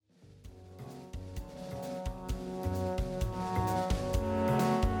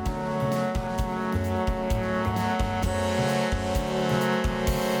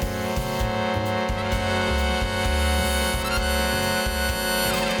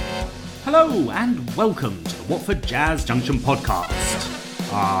Hello and welcome to the Watford Jazz Junction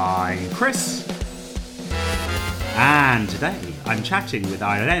podcast. I'm Chris, and today I'm chatting with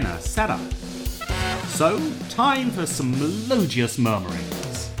Irena Serra. So, time for some melodious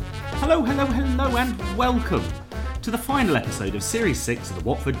murmurings. Hello and welcome to the final episode of Series 6 of the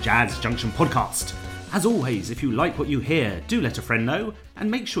Watford Jazz Junction podcast. As always, if you like what you hear, do let a friend know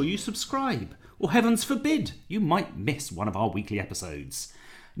and make sure you subscribe, or heavens forbid, you might miss one of our weekly episodes.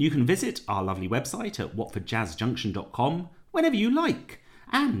 You can visit our lovely website at watfordjazzjunction.com whenever you like,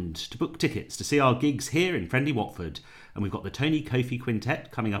 and to book tickets to see our gigs here in friendly Watford. And we've got the Tony Kofi Quintet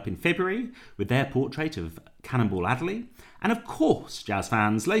coming up in February with their portrait of Cannonball Adderley. And of course, jazz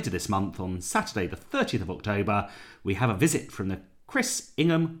fans, later this month on Saturday the 30th of October, we have a visit from the Chris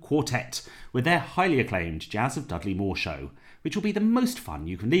Ingham Quartet with their highly acclaimed Jazz of Dudley Moore show, which will be the most fun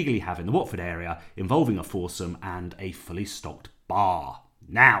you can legally have in the Watford area, involving a foursome and a fully stocked bar.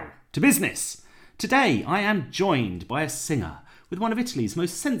 Now, to business. Today I am joined by a singer with one of Italy's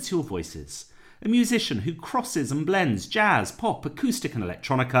most sensual voices, a musician who crosses and blends jazz, pop, acoustic and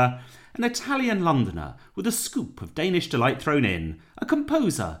electronica, an Italian Londoner with a scoop of Danish delight thrown in, a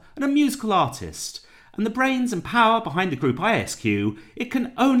composer and a musical artist, and the brains and power behind the group ISQ. It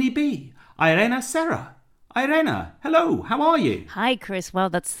can only be Irena Serra. Irena, hello, how are you? Hi, Chris. Well,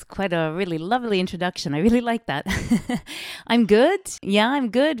 that's quite a really lovely introduction. I really like that. I'm good. Yeah, I'm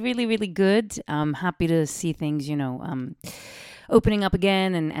good. Really, really good. I'm happy to see things, opening up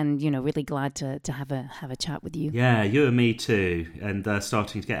again and really glad to have a chat with you. Yeah, you and me too. And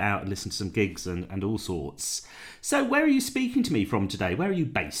starting to get out and listen to some gigs and all sorts. So where are you speaking to me from today? Where are you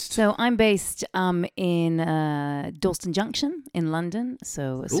based? So I'm based in Dalston Junction in London.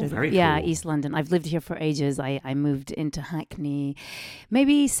 So very cool. Yeah, East London. I've lived here for ages. I moved into Hackney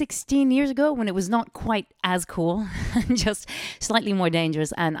maybe 16 years ago when it was not quite as cool, just slightly more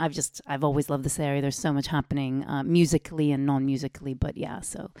dangerous. And I've always loved this area. There's so much happening musically and non-musically. But yeah,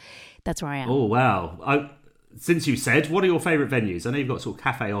 so that's where I am. Oh, wow. Since you said, what are your favourite venues? I know you've got sort of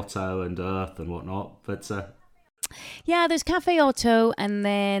Cafe Otto and Earth and whatnot, but... Yeah, there's Cafe Otto, and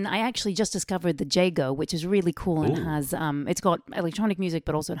then I actually just discovered the Jago, which is really cool and has it's got electronic music,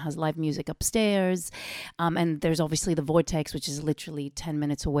 but also it has live music upstairs. And there's obviously the Vortex, which is literally 10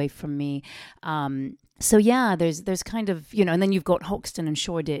 minutes away from me. So yeah, there's kind of, and then you've got Hoxton and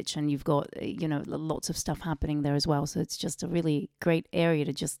Shoreditch, and you've got, lots of stuff happening there as well. So it's just a really great area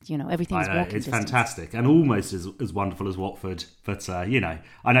to just, everything's walking it's distance. fantastic and almost as wonderful as Watford. But, I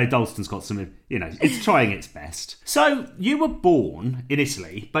know Dalston's got some, it's trying its best. So you were born in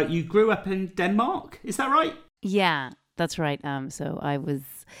Italy, but you grew up in Denmark. Is that right? Yeah, that's right. So I was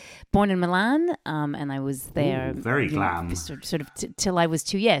born in Milan, and I was there. Ooh, very glam. Sort of till I was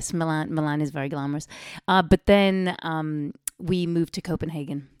 2. Yes, Milan is very glamorous. But then we moved to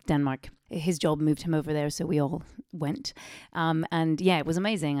Copenhagen, Denmark. His job moved him over there, so we all went. And yeah, it was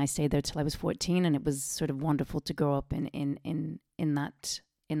amazing. I stayed there till I was 14, and it was sort of wonderful to grow up in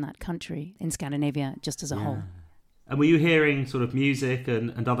that country, in Scandinavia, just as a whole. And were you hearing sort of music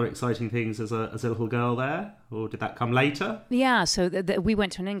and other exciting things as a little girl there? Or did that come later? Yeah, so we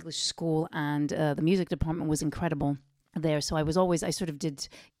went to an English school, and the music department was incredible there. So I sort of did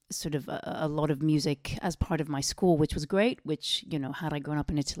a lot of music as part of my school, which was great, which, had I grown up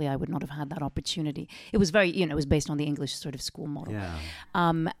in Italy, I would not have had that opportunity. It was very, it was based on the English sort of school model. Yeah.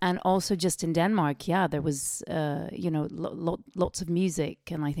 And also just in Denmark, yeah, there was, lots of music,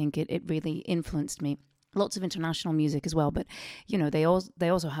 and I think it really influenced me. Lots of international music as well, but they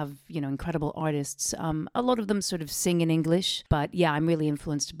also have incredible artists. A lot of them sort of sing in English, but yeah, I'm really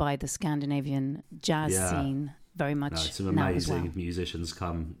influenced by the Scandinavian jazz scene very much. Some amazing musicians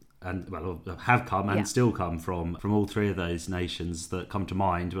come and have come and still come from all three of those nations that come to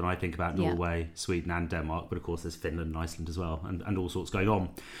mind when I think about Norway, Sweden, and Denmark. But of course, there's Finland and Iceland as well, and all sorts going on.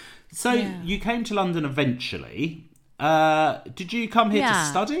 So you came to London eventually. Did you come here to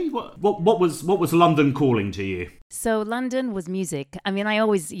study? What was London calling to you? So London was music. I mean, I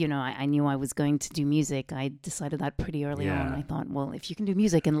always, I knew I was going to do music. I decided that pretty early on. I thought, well, if you can do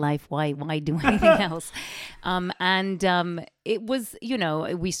music in life, why do anything else? It was,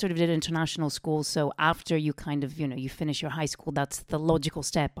 we sort of did international school. So after you kind of, you finish your high school, that's the logical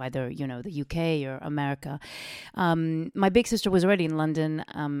step, either, the UK or America. My big sister was already in London,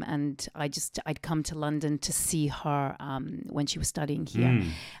 and I'd come to London to see her when she was studying here.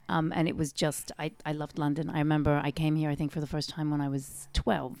 And it was just, I loved London. I remember I came here, I think, for the first time when I was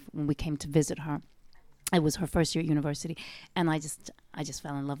 12, when we came to visit her. It was her first year at university, and I just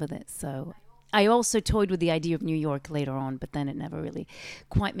fell in love with it. So I also toyed with the idea of New York later on, but then it never really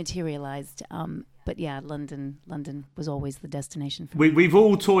quite materialized. But yeah, London was always the destination for me. We've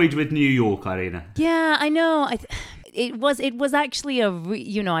all toyed with New York, Irina. Yeah, I know. It was actually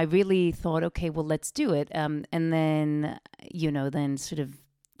I really thought, okay, well, let's do it. And then, then sort of,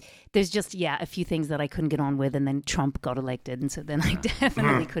 there's just, a few things that I couldn't get on with, and then Trump got elected, and so then I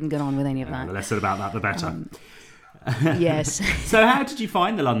definitely couldn't get on with any of that. The less said about that, the better. Yes. So how did you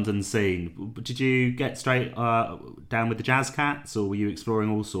find the London scene? Did you get straight down with the Jazz Cats, or were you exploring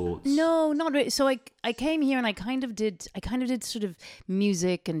all sorts? No, not really. So I came here and I kind of did sort of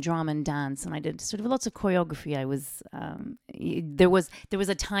music and drama and dance, and I did sort of lots of choreography. I was there was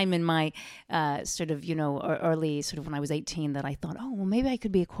a time in my sort of early sort of when I was 18 that I thought, oh well, maybe I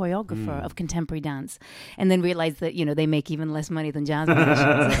could be a choreographer of contemporary dance, and then realized that they make even less money than jazz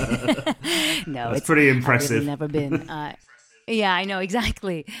musicians. No, it's pretty impressive. I've really never been. Yeah, I know,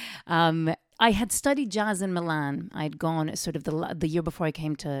 exactly. I had studied jazz in Milan. I'd gone sort of the year before I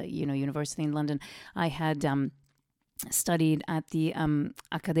came to university in London. I had studied at the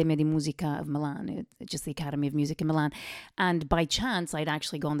Accademia di Musica of Milan, just the Academy of Music in Milan. And by chance, I'd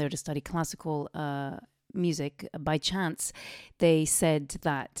actually gone there to study classical music. By chance, they said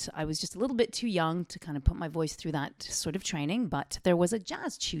that I was just a little bit too young to kind of put my voice through that sort of training, but there was a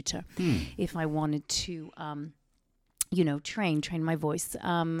jazz tutor if I wanted to train my voice.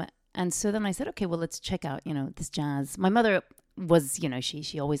 And so then I said, okay, well, let's check out, this jazz. My mother was,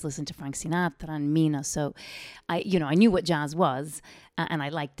 she always listened to Frank Sinatra and Mina. So I knew what jazz was and I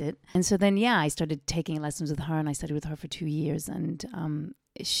liked it. And so then, I started taking lessons with her, and I studied with her for 2 years. And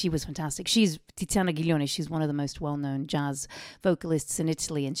she was fantastic. She's Tiziana Ghiglione. She's one of the most well-known jazz vocalists in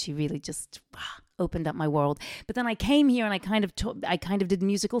Italy. And she really just opened up my world. But then I came here and I kind of did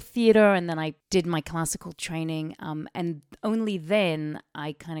musical theater, and then I did my classical training. And only then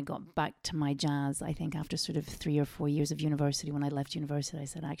I kind of got back to my jazz, I think, after sort of 3 or 4 years of university. When I left university, I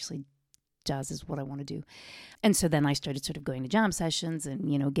said, actually, jazz is what I want to do. And so then I started sort of going to jam sessions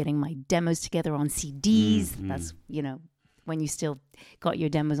and, getting my demos together on CDs. That's, when you still got your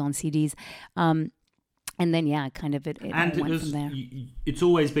demos on CDs. And then, kind of it went from there. It's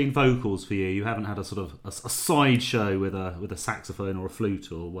always been vocals for you. You haven't had a sort of a side show with a saxophone or a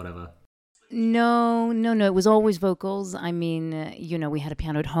flute or whatever. No. It was always vocals. I mean, we had a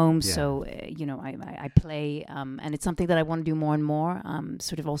piano at home, so I play, and it's something that I want to do more and more.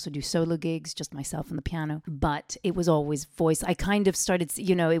 Sort of also do solo gigs, just myself and the piano. But it was always voice. I kind of started,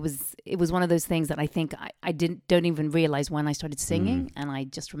 it was one of those things that I think I don't even realize when I started singing, and I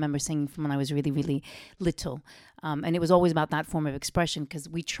just remember singing from when I was really, really little. And it was always about that form of expression, because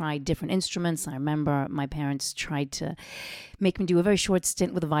we tried different instruments. I remember my parents tried to make me do a very short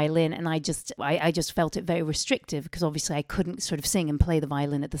stint with a violin, and I just felt it very restrictive, because obviously I couldn't sort of sing and play the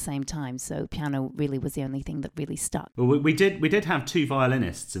violin at the same time. So piano really was the only thing that really stuck. Well, we did have 2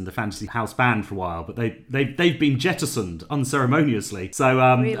 violinists in the Fantasy House band for a while, but they've been jettisoned unceremoniously. So,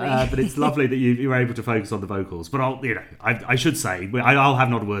 really? But it's lovely that you were able to focus on the vocals. But I should say I'll have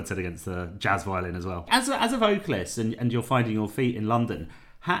not a word said against the jazz violin as well. As a vocalist, and you're finding your feet in London,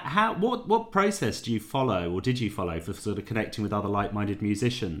 what process do you follow, or did you follow, for sort of connecting with other like-minded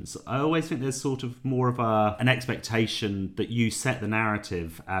musicians? I always think there's sort of more of an expectation that you set the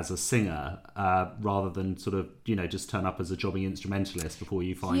narrative as a singer, rather than sort of just turn up as a jobbing instrumentalist before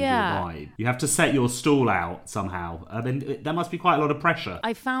you find your vibe. You have to set your stall out somehow. I mean, there must be quite a lot of pressure.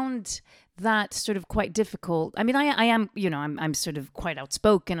 I found that sort of quite difficult. I mean, I am, I'm sort of quite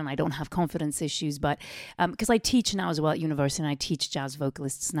outspoken, and I don't have confidence issues, but because I teach now as well at university, and I teach jazz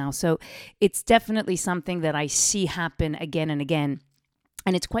vocalists now. So it's definitely something that I see happen again and again.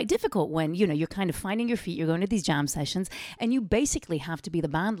 And it's quite difficult when, you're kind of finding your feet, you're going to these jam sessions, and you basically have to be the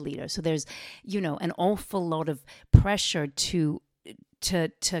band leader. So there's, an awful lot of pressure to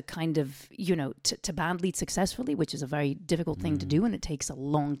kind of, to band lead successfully, which is a very difficult thing to do, and it takes a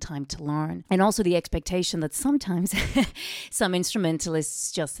long time to learn. And also the expectation that sometimes some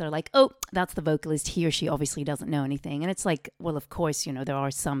instrumentalists just are like, oh, that's the vocalist, he or she obviously doesn't know anything. And it's like, well, of course, there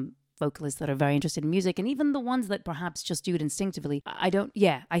are some vocalists that are very interested in music, and even the ones that perhaps just do it instinctively.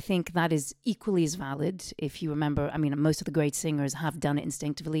 I think that is equally as valid. If you remember, I mean, most of the great singers have done it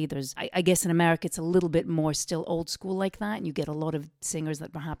instinctively. I guess in America it's a little bit more still old school like that, and you get a lot of singers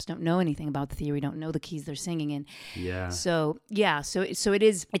that perhaps don't know anything about the theory, don't know the keys they're singing in. So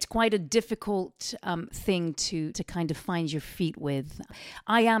it's quite a difficult thing to kind of find your feet with.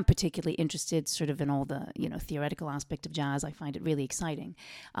 I am particularly interested sort of in all the theoretical aspect of jazz. I find it really exciting.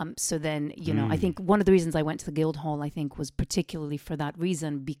 so then, I think one of the reasons I went to the Guildhall, I think, was particularly for that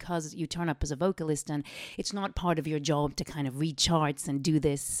reason, because you turn up as a vocalist and it's not part of your job to kind of read charts and do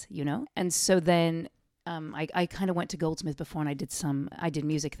this, And so then I kind of went to Goldsmith before, and I did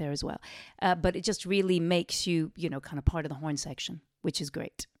music there as well. But it just really makes you, kind of part of the horn section, which is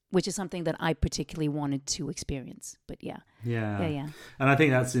great. Which is something that I particularly wanted to experience. But yeah. And I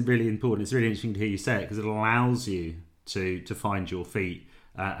think that's really important. It's really interesting to hear you say it, because it allows you to find your feet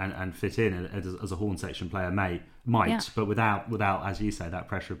and fit in as a horn section player might, but without, as you say, that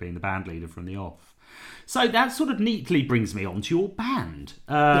pressure of being the band leader from the off. So that sort of neatly brings me on to your band,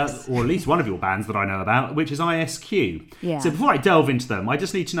 yes. Or at least one of your bands that I know about, which is ISQ. Yeah. So before I delve into them, I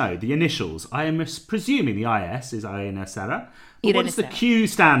just need to know the initials. I am presuming the IS is Irene Serra. But what does the Q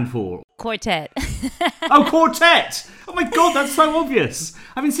stand for? Quartet. Oh, quartet! Oh my God, that's so obvious.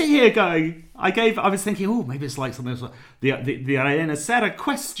 I've been sitting here going, I was thinking, maybe it's like something like the Irene Serra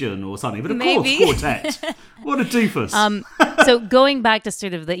question or something. But of course, quartet. What a doofus. So going back to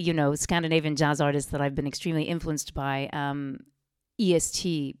sort of the, Scandinavian jazz artists that I've been extremely influenced by,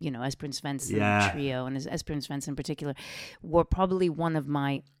 EST, Esbjørn Svensson trio, and Esbjørn Svensson in particular, were probably one of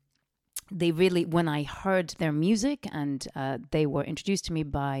my... when I heard their music, and they were introduced to me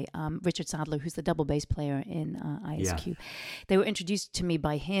by Richard Sadler, who's the double bass player in ISQ. They were introduced to me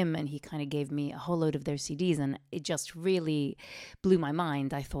by him, and he kind of gave me a whole load of their CDs, and it just really blew my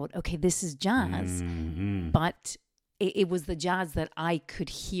mind. I thought, okay, this is jazz, but it was the jazz that I could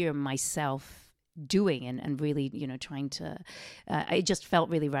hear myself doing and really, trying to, it just felt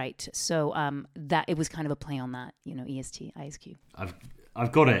really right. So that it was kind of a play on that, EST, ISQ.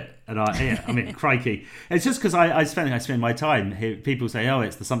 I've got it, and I mean, crikey! It's just because I spend my time here. People say, "Oh,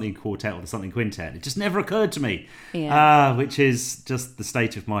 it's the something quartet or the something quintet." It just never occurred to me, which is just the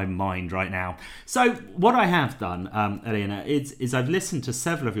state of my mind right now. So, what I have done, Elena, is I've listened to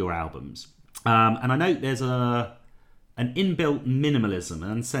several of your albums, and I know there's an inbuilt minimalism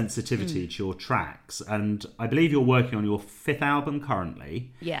and sensitivity to your tracks, and I believe you're working on your 5th album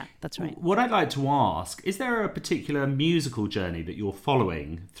currently. Yeah, that's right. What I'd like to ask, is there a particular musical journey that you're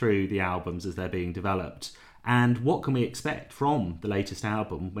following through the albums as they're being developed? And what can we expect from the latest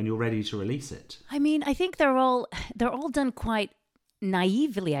album when you're ready to release it? I mean, I think they're all done quite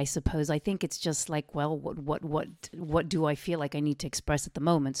naively, I suppose. I think it's just like, well, what do I feel like I need to express at the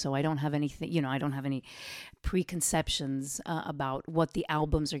moment? So I don't have anything, I don't have any preconceptions about what the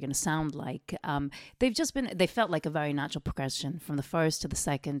albums are going to sound like. They felt like a very natural progression from the first to the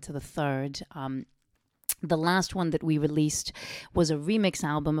second to the third. The last one that we released was a remix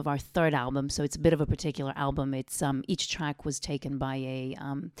album of our 3rd album, so it's a bit of a particular album. It's each track was taken by a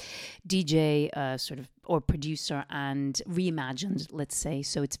DJ or producer and reimagined, let's say.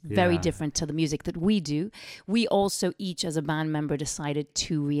 So it's very different to the music that we do. We also each, as a band member, decided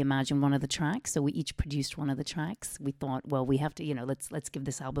to reimagine one of the tracks. So we each produced one of the tracks. We thought, well, we have to, let's give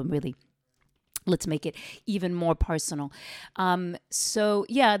this album really. Let's make it even more personal. So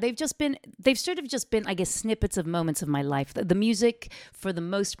yeah, they've sort of just been, I guess, snippets of moments of my life. The music, for the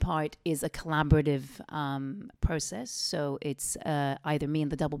most part, is a collaborative process. So it's either me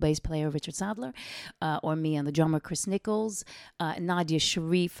and the double bass player, Richard Sadler, or me and the drummer, Chris Nichols. Nadia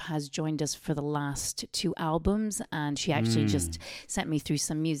Sharif has joined us for the last 2 albums, and she actually just sent me through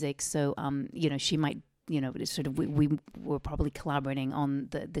some music. So, she might, we were probably collaborating on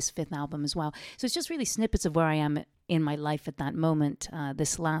this 5th album as well. So it's just really snippets of where I am in my life at that moment. The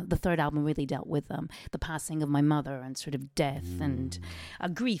 3rd album really dealt with the passing of my mother and sort of death and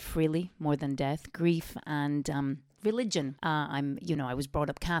grief, really, more than death, grief and religion. I was brought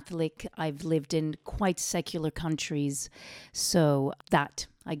up Catholic. I've lived in quite secular countries, so that.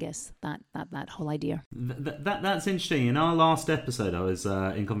 I guess that whole idea. That's interesting. In our last episode, I was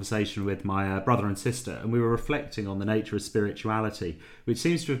in conversation with my brother and sister, and we were reflecting on the nature of spirituality, which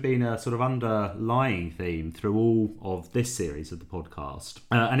seems to have been a sort of underlying theme through all of this series of the podcast.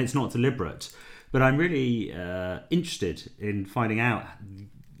 And it's not deliberate, but I'm really interested in finding out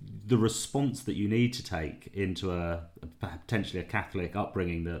the response that you need to take into a potentially a Catholic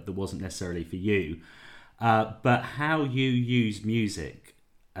upbringing that wasn't necessarily for you, but how you use music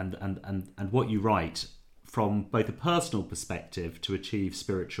and what you write from both a personal perspective to achieve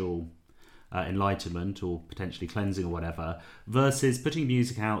spiritual enlightenment or potentially cleansing or whatever, versus putting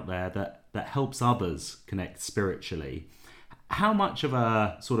music out there that helps others connect spiritually. How much of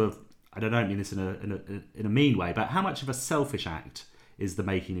a sort of, I don't mean this in a mean way, but how much of a selfish act is the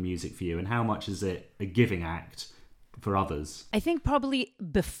making the music for you, and how much is it a giving act for others? I think probably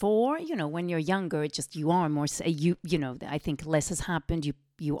before, when you're younger, it's just you are more, I think less has happened.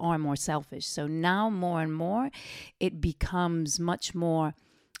 You are more selfish. So now more and more, it becomes much more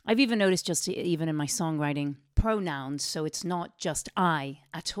I've even noticed just even in my songwriting pronouns, so it's not just I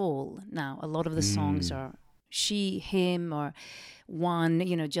at all. Now, a lot of the songs are she, him, or one,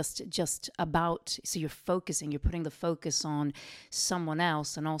 just about, so you're putting the focus on someone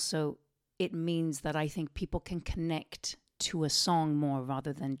else. And also it means that I think people can connect to a song more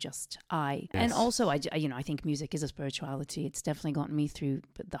rather than just I. Yes. And also, I think music is a spirituality. It's definitely gotten me through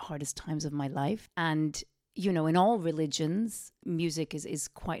the hardest times of my life. And, in all religions, music is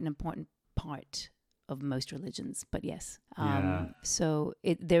quite an important part of most religions, but yes. So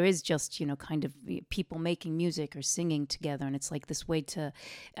there is just, kind of people making music or singing together. And it's like this way to,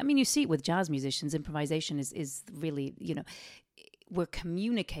 you see it with jazz musicians. Improvisation is really, we're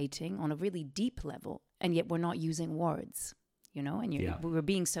communicating on a really deep level, and yet we're not using words. We're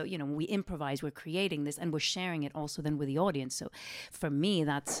being so, when we improvise, we're creating this and we're sharing it also then with the audience. So for me,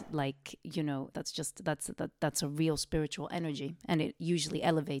 that's like, that's a real spiritual energy, and it usually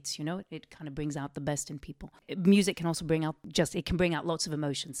elevates, it kind of brings out the best in people. Music can also bring out lots of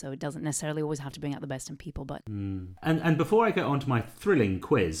emotions. So it doesn't necessarily always have to bring out the best in people, but. And before I get on to my thrilling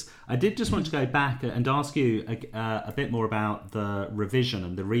quiz, I did just want to go back and ask you a bit more about the revision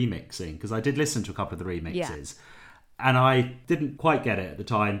and the remixing, because I did listen to a couple of the remixes. Yeah. And I didn't quite get it at the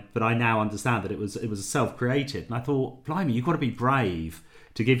time, but I now understand that it was self-created. And I thought, blimey, you've got to be brave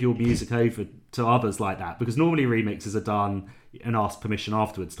to give your music over to others like that, because normally remixes are done and ask permission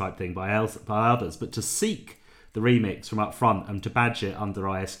afterwards type thing by others. But to seek the remix from up front and to badge it under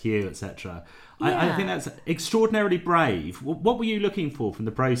ISQ, etc., I think that's extraordinarily brave. What were you looking for from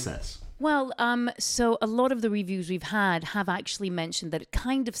the process? Well, so a lot of the reviews we've had have actually mentioned that it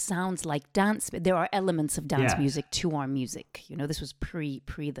kind of sounds like dance. There are elements of dance music to our music. This was pre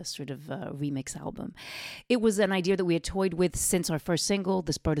the sort of remix album. It was an idea that we had toyed with since our first single,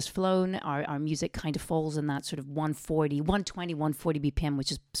 This Bird Has Flown. Our music kind of falls in that sort of 120 BPM,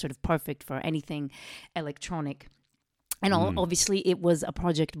 which is sort of perfect for anything electronic. And obviously it was a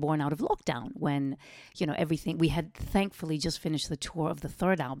project born out of lockdown when, everything, we had thankfully just finished the tour of the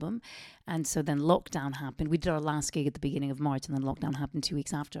third album. And so then lockdown happened. We did our last gig at the beginning of March, and then lockdown happened 2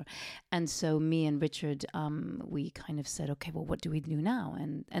 weeks after. And so me and Richard, we kind of said, okay, well, what do we do now?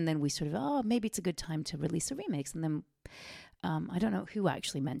 And then we sort of, maybe it's a good time to release a remix. And then I don't know who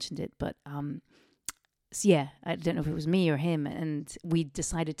actually mentioned it, but so yeah, I don't know if it was me or him, and we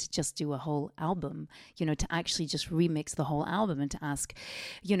decided to just do a whole album, to actually just remix the whole album and to ask,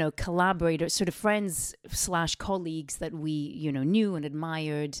 collaborators, sort of friends / colleagues that we, knew and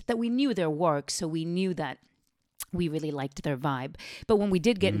admired, that we knew their work, so we knew that we really liked their vibe. But when we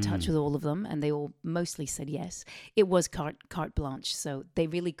did get in touch with all of them, and they all mostly said yes, it was carte blanche. So they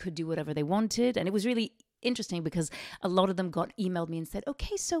really could do whatever they wanted, and it was really interesting because a lot of them emailed me and said,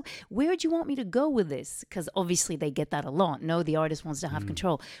 okay, so where do you want me to go with this? Because obviously they get that a lot. No, the artist wants to have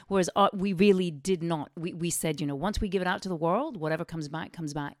control. Whereas we really did not. We said, once we give it out to the world, whatever comes back,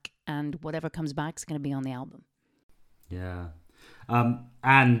 and whatever comes back is going to be on the album. Yeah.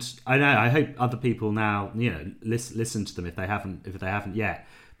 And I hope other people now, listen to them if they haven't yet,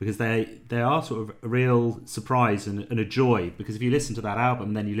 because they are sort of a real surprise and a joy, because if you listen to that album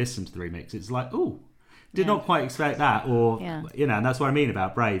and then you listen to the remix, it's like, ooh, did not quite expect that, or and that's what I mean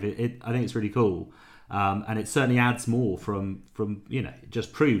about brave. I think it's really cool, and it certainly adds more from it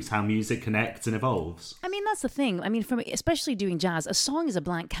just proves how music connects and evolves. I mean, that's the thing. I mean, especially doing jazz, a song is a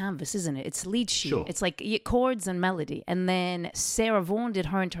blank canvas, isn't it? It's lead sheet. Sure. It's like chords and melody, and then Sarah Vaughan did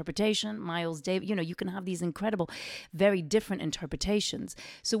her interpretation. Miles Davis, you can have these incredible, very different interpretations.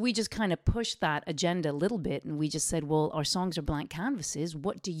 So we just kind of pushed that agenda a little bit, and we just said, well, our songs are blank canvases.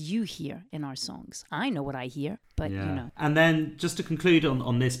 What do you hear in our songs? I know what I hear, but And then just to conclude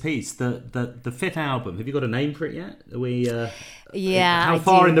on this piece, the fifth album. Have you got a name for it yet? Are we? How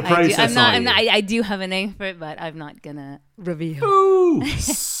far in the process are you? I do have a name for it, but I'm not gonna reveal. Ooh,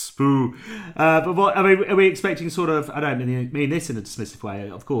 spoo. But what I mean, are we expecting sort of? I don't mean this in a dismissive way,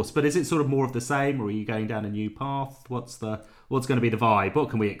 of course, but is it sort of more of the same, or are you going down a new path? What's going to be the vibe? What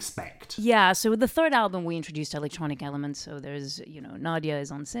can we expect? Yeah, so with the third album, we introduced electronic elements. So there's, Nadia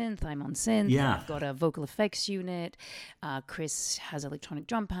is on synth, I'm on synth. Yeah. I've got a vocal effects unit. Chris has electronic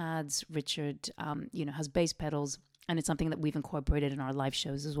drum pads. Richard, has bass pedals. And it's something that we've incorporated in our live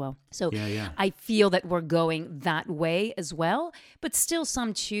shows as well. So I feel that we're going that way as well. But still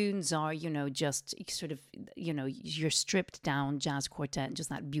some tunes are, just sort of, your stripped down jazz quartet and just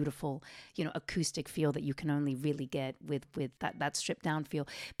that beautiful, acoustic feel that you can only really get with that stripped down feel.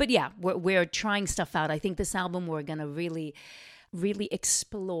 But yeah, we're trying stuff out. I think this album we're going to really, really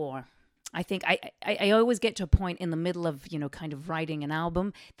explore. I think I always get to a point in the middle of, kind of writing an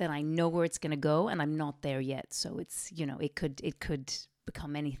album that I know where it's going to go, and I'm not there yet. So it's, it could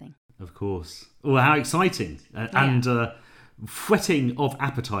become anything. Of course. Oh, how exciting. And whetting of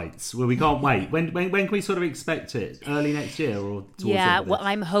appetites. Well, we can't wait. When can we sort of expect it? Early next year or towards the end of this? Well,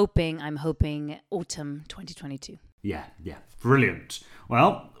 I'm hoping autumn 2022. Yeah. Brilliant.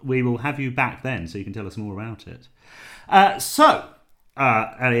 Well, we will have you back then so you can tell us more about it.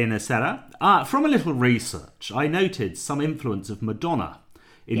 Elena Serra, from a little research, I noted some influence of Madonna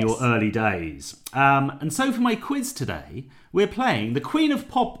in your early days. And so for my quiz today, we're playing the Queen of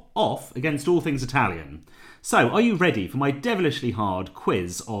Pop off against all things Italian. So are you ready for my devilishly hard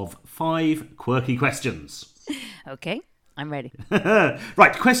quiz of 5 quirky questions? Okay, I'm ready.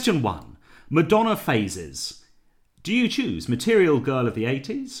 Right, question 1. Madonna phases. Do you choose Material Girl of the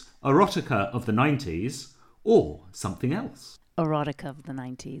 80s, Erotica of the 90s, or something else? Erotica of the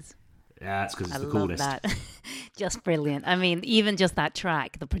 90s. Yeah, that's because it's the love coolest. That. Just brilliant. I mean, even just that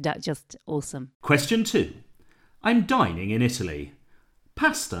track, the product, just awesome. Question 2. I'm dining in Italy.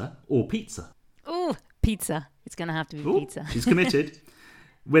 Pasta or pizza? Ooh, pizza. It's going to have to be pizza. She's committed.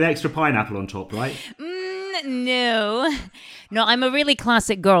 With extra pineapple on top, right? No, I'm a really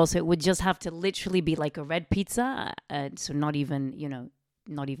classic girl, so it would just have to literally be like a red pizza. So not even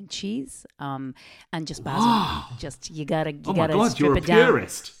cheese. And just basil. Wow. Just you gotta Oh my God, strip you're a it down.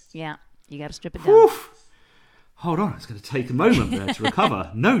 purist. Yeah, you gotta strip it down. Oof. Hold on, it's going to take a moment there to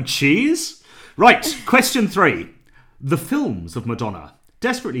recover. No cheese? Right, question 3. The films of Madonna.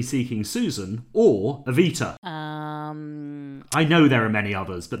 Desperately Seeking Susan or Evita? I know there are many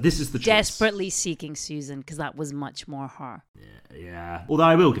others, but this is the choice. Desperately Seeking Susan, because that was much more her. Yeah. Although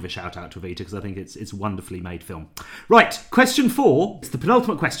I will give a shout out to Evita because I think it's a wonderfully made film. Right, question 4. It's the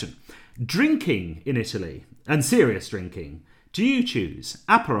penultimate question. Drinking in Italy and serious drinking. Do you choose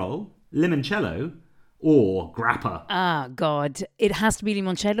Aperol, Limoncello, or Grappa? Ah, God. It has to be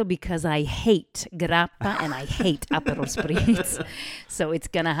Limoncello because I hate Grappa and I hate Aperol Spritz. So it's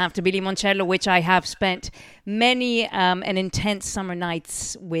going to have to be Limoncello, which I have spent many and intense summer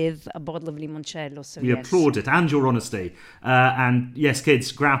nights with a bottle of Limoncello. So We applaud it and your honesty. And yes,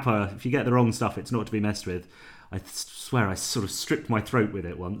 kids, Grappa, if you get the wrong stuff, it's not to be messed with. I swear I sort of stripped my throat with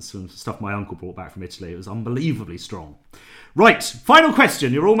it once and stuff my uncle brought back from Italy. It was unbelievably strong. Right, final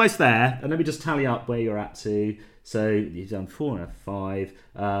question. You're almost there. And let me just tally up where you're at to. So you've done 4 out of 5.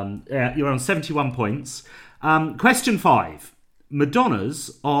 You're on 71 points. Question 5.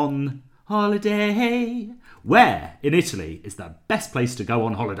 Madonna's on holiday. Where in Italy is the best place to go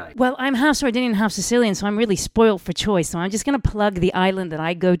on holiday? Well, I'm half Sardinian, half Sicilian, so I'm really spoiled for choice. So I'm just going to plug the island that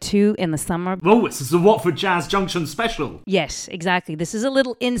I go to in the summer. Oh, this is the Watford Jazz Junction special. Yes, exactly. This is a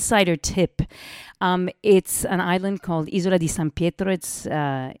little insider tip. It's an island called Isola di San Pietro. It's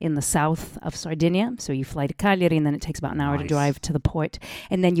in the south of Sardinia. So you fly to Cagliari and then it takes about an hour to drive to the port.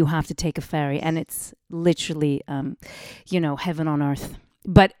 And then you have to take a ferry. And it's literally, heaven on earth.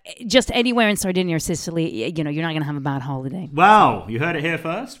 But just anywhere in Sardinia or Sicily, you're not going to have a bad holiday. Wow, you heard it here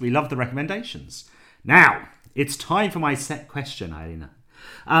first. We love the recommendations. Now, it's time for my set question, Elena.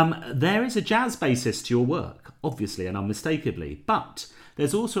 There is a jazz basis to your work, obviously and unmistakably, but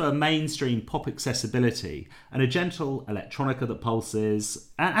there's also a mainstream pop accessibility and a gentle electronica that pulses,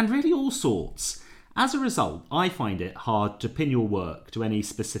 and really all sorts. As a result, I find it hard to pin your work to any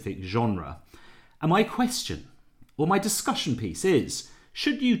specific genre. And my question, or my discussion piece is,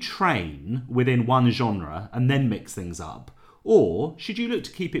 should you train within one genre and then mix things up? Or should you look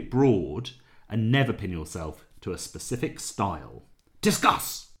to keep it broad and never pin yourself to a specific style?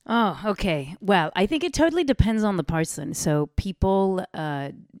 Discuss! Oh, okay. Well, I think it totally depends on the person. So people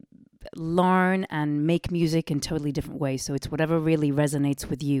learn and make music in totally different ways. So it's whatever really resonates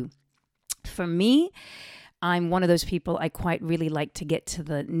with you. For me, I'm one of those people, I quite really like to get to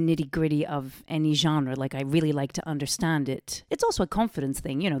the nitty-gritty of any genre. Like, I really like to understand it. It's also a confidence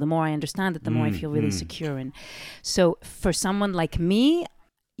thing. The more I understand it, the more I feel really secure in. So for someone like me,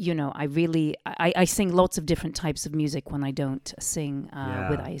 I sing lots of different types of music when I don't sing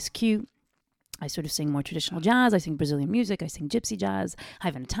with ISQ. I sort of sing more traditional jazz. I sing Brazilian music. I sing gypsy jazz. I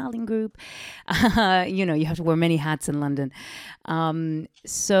have an Italian group. You have to wear many hats in London.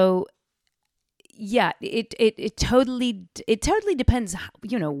 Yeah, it totally depends.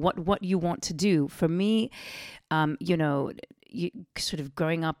 What you want to do. For me, you sort of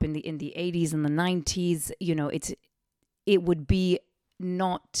growing up in the 80s and the 90s. It would be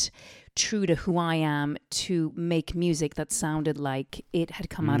not true to who I am to make music that sounded like it had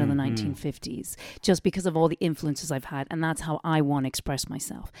come out of the 1950s, just because of all the influences I've had, and that's how I want to express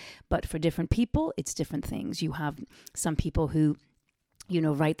myself. But for different people, it's different things. You have some people who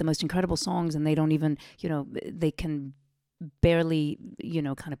write the most incredible songs and they don't even, they can barely,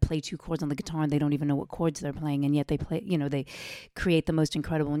 kind of play two chords on the guitar and they don't even know what chords they're playing, and yet they play, they create the most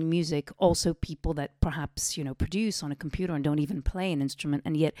incredible music. Also people that perhaps, produce on a computer and don't even play an instrument,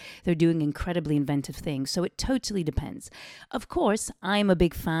 and yet they're doing incredibly inventive things. So it totally depends. Of course, I'm a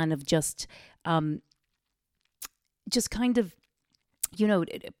big fan of just kind of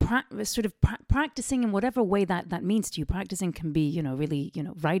practicing in whatever way that means to you. Practicing can be, really,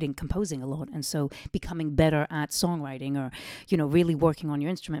 writing, composing a lot. And so becoming better at songwriting, or, really working on your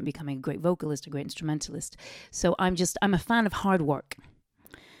instrument, becoming a great vocalist, a great instrumentalist. So I'm a fan of hard work.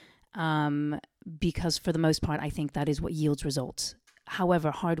 Because for the most part, I think that is what yields results.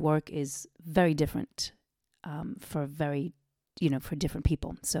 However, hard work is very different for different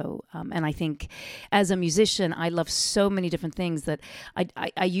people. So, and I think as a musician, I love so many different things that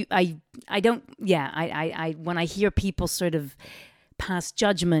when I hear people sort of pass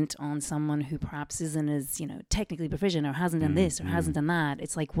judgment on someone who perhaps isn't as, technically proficient, or hasn't done this or hasn't done that,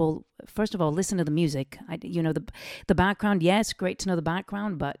 it's like, well, first of all, listen to the music. The background, yes, great to know the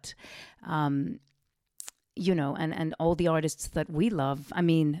background, but, and all the artists that we love, I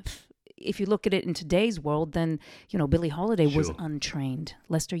mean, if you look at it in today's world, then, Billie Holiday was untrained.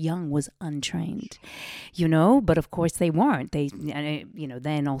 Lester Young was untrained, but of course they weren't. They,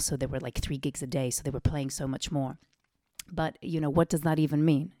 then also there were like 3 gigs a day, so they were playing so much more. But, what does that even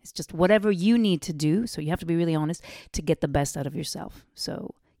mean? It's just whatever you need to do. So you have to be really honest to get the best out of yourself.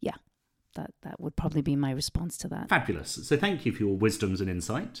 So, yeah, that would probably be my response to that. Fabulous. So thank you for your wisdoms and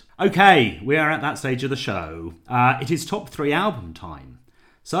insight. Okay, we are at that stage of the show. It is top 3 album time.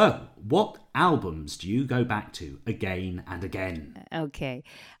 So, what albums do you go back to again and again? Okay.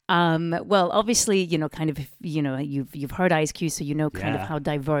 Well, obviously, you've heard Ice Cube, so kind of how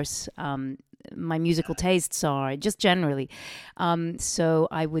diverse my musical tastes are, just generally. So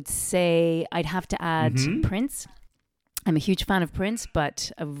I would say I'd have to add Prince. I'm a huge fan of Prince,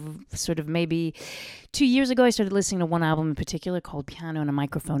 but sort of maybe 2 years ago, I started listening to one album in particular called Piano and a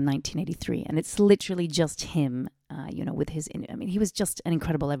Microphone 1983. And it's literally just him, with his, he was just an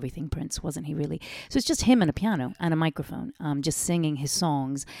incredible everything, Prince, wasn't he really? So it's just him and a piano and a microphone, just singing his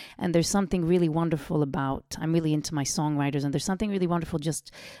songs. And there's something really wonderful about, I'm really into my songwriters, and there's something really wonderful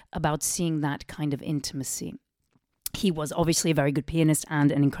just about seeing that kind of intimacy. He was obviously a very good pianist and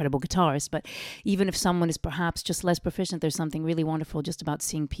an incredible guitarist, but even if someone is perhaps just less proficient, there's something really wonderful just about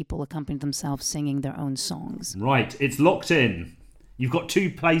seeing people accompany themselves singing their own songs. Right, it's locked in. You've got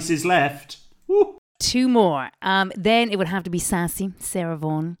 2 places left. Woo. 2 more. Then it would have to be Sassy, Sarah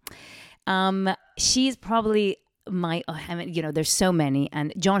Vaughan. She's probably there's so many,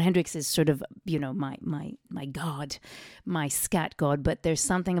 and Jon Hendricks is sort of, my god, my scat god, but there's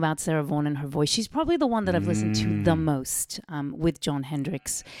something about Sarah Vaughan and her voice. She's probably the one that I've listened to the most with Jon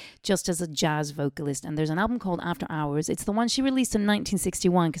Hendricks, just as a jazz vocalist. And there's an album called After Hours. It's the one she released in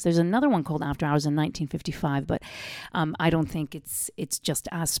 1961, because there's another one called After Hours in 1955, but I don't think it's just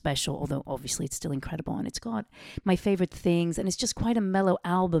as special, although obviously it's still incredible. And it's got my favorite things, and it's just quite a mellow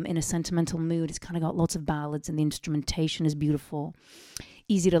album in a sentimental mood. It's kind of got lots of ballads, and the instrumentation is beautiful.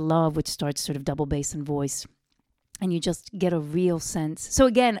 Easy to Love, which starts sort of double bass and voice, and you just get a real sense. So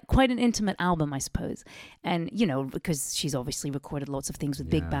again, quite an intimate album, I suppose. And, because she's obviously recorded lots of things with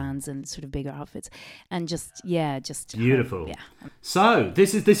big bands and sort of bigger outfits. And just beautiful. So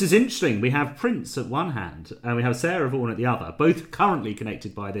this is interesting. We have Prince at one hand and we have Sarah Vaughan at the other, both currently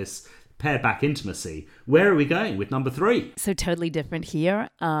connected by this pared-back intimacy. Where are we going with number 3? So totally different here.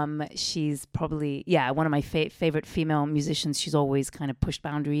 She's probably, one of my favorite female musicians. She's always kind of pushed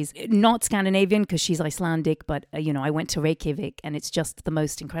boundaries. Not Scandinavian, because she's Icelandic, but, I went to Reykjavik, and it's just the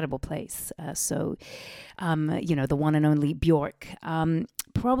most incredible place. The one and only Björk.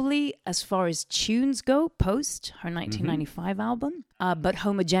 Probably, as far as tunes go, Post, her 1995 album. But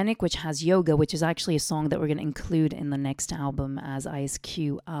Homogenic, which has Yoga, which is actually a song that we're going to include in the next album as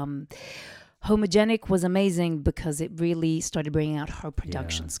ISQ. Homogenic was amazing because it really started bringing out her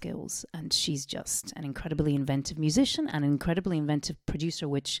production skills. And she's just an incredibly inventive musician and an incredibly inventive producer,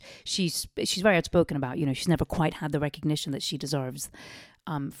 which she's very outspoken about. She's never quite had the recognition that she deserves.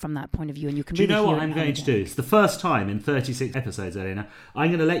 From that point of view, and you can. Do you know what I'm going to do? It's the first time in 36 episodes, Elena. I'm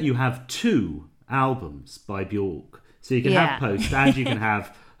going to let you have 2 albums by Björk, so you can have Post and you can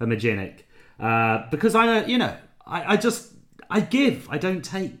have Homogenic, because I give, I don't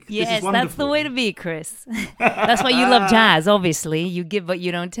take. Yes, that's the way to be, Chris. That's why you love jazz. Obviously, you give but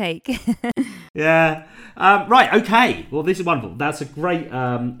you don't take. Yeah. Right. Okay. Well, this is wonderful. That's a great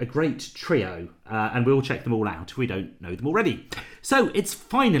trio, and we'll check them all out if we don't know them already. So it's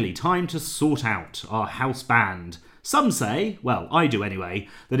finally time to sort out our house band. Some say, well, I do anyway,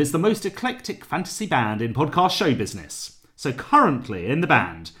 that it's the most eclectic fantasy band in podcast show business. So currently in the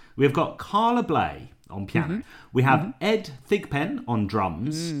band, we've got Carla Bley on piano. We have Ed Thigpen on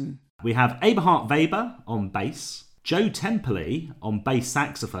drums. We have Eberhard Weber on bass. Joe Temperley on bass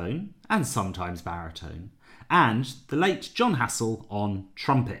saxophone and sometimes baritone. And the late John Hassel on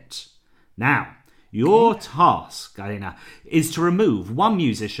trumpet. Now, your task, Elena, is to remove one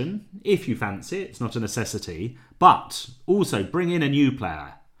musician, if you fancy, it's not a necessity, but also bring in a new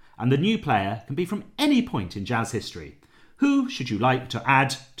player. And the new player can be from any point in jazz history. Who should you like to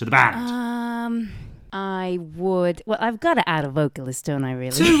add to the band? I've got to add a vocalist, don't I,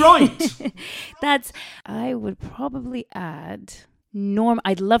 really? Too right! I would probably add Norma.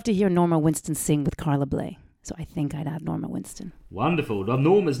 I'd love to hear Norma Winston sing with Carla Bley. So I think I'd add Norma Winston. Wonderful. Well,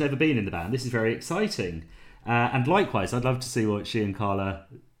 Norma's never been in the band. This is very exciting. And likewise, I'd love to see what she and Carla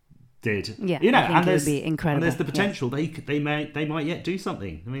did. Yeah, I think it would be incredible. And there's the potential they might yet do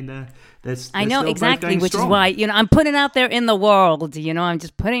something. I mean, there's I know still exactly, which strong. is why I'm putting it out there in the world. I'm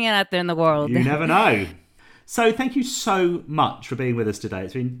just putting it out there in the world. You never know. So thank you so much for being with us today.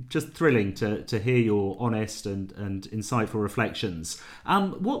 It's been just thrilling to hear your honest and insightful reflections.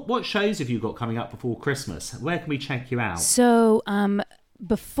 What shows have you got coming up before Christmas? Where can we check you out? So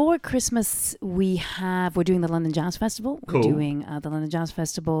before Christmas, we're doing the London Jazz Festival. Cool. We're doing the London Jazz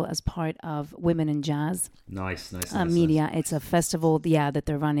Festival as part of Women in Jazz. Nice. Media. It's a festival, that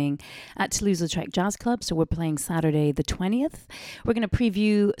they're running at Toulouse-Lautrec Jazz Club. So we're playing Saturday the 20th. We're going to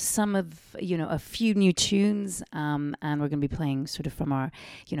preview some of, a few new tunes, and we're going to be playing sort of from our,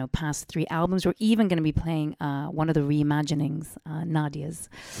 past 3 albums. We're even going to be playing one of the reimaginings, Nadia's.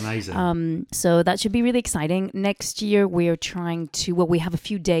 Amazing. So that should be really exciting. Next year, we're trying to, we have a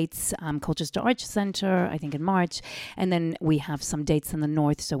few dates, Colchester Arts Centre, I think in March, and then we have some dates in the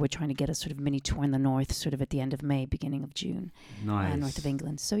north, so we're trying to get a sort of mini tour in the north, sort of at the end of May, beginning of June. Nice. North of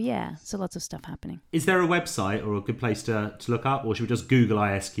England. So lots of stuff happening. Is there a website or a good place to look up, or should we just Google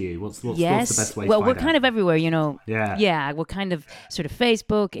ISQ? What's the best way to Well, find we're out? kind of everywhere, Yeah, we're kind of sort of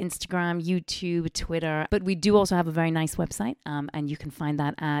Facebook, Instagram, YouTube, Twitter, but we do also have a very nice website, and you can find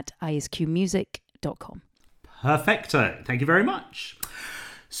that at isqmusic.com. Perfecto. Thank you very much.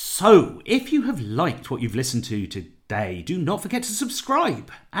 So, if you have liked what you've listened to today, do not forget to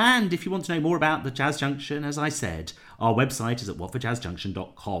subscribe. And if you want to know more about the Jazz Junction, as I said, our website is at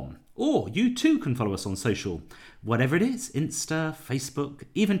watfordjazzjunction.com. Or you too can follow us on social, whatever it is, Insta, Facebook,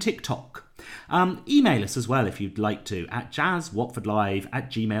 even TikTok. Email us as well if you'd like to at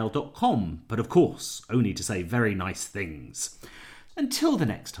jazzwatfordlive@gmail.com. But of course, only to say very nice things. Until the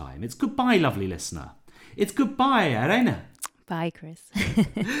next time, it's goodbye, lovely listener. It's goodbye, Elena. Bye, Chris.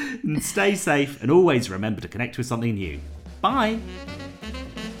 And stay safe and always remember to connect with something new. Bye.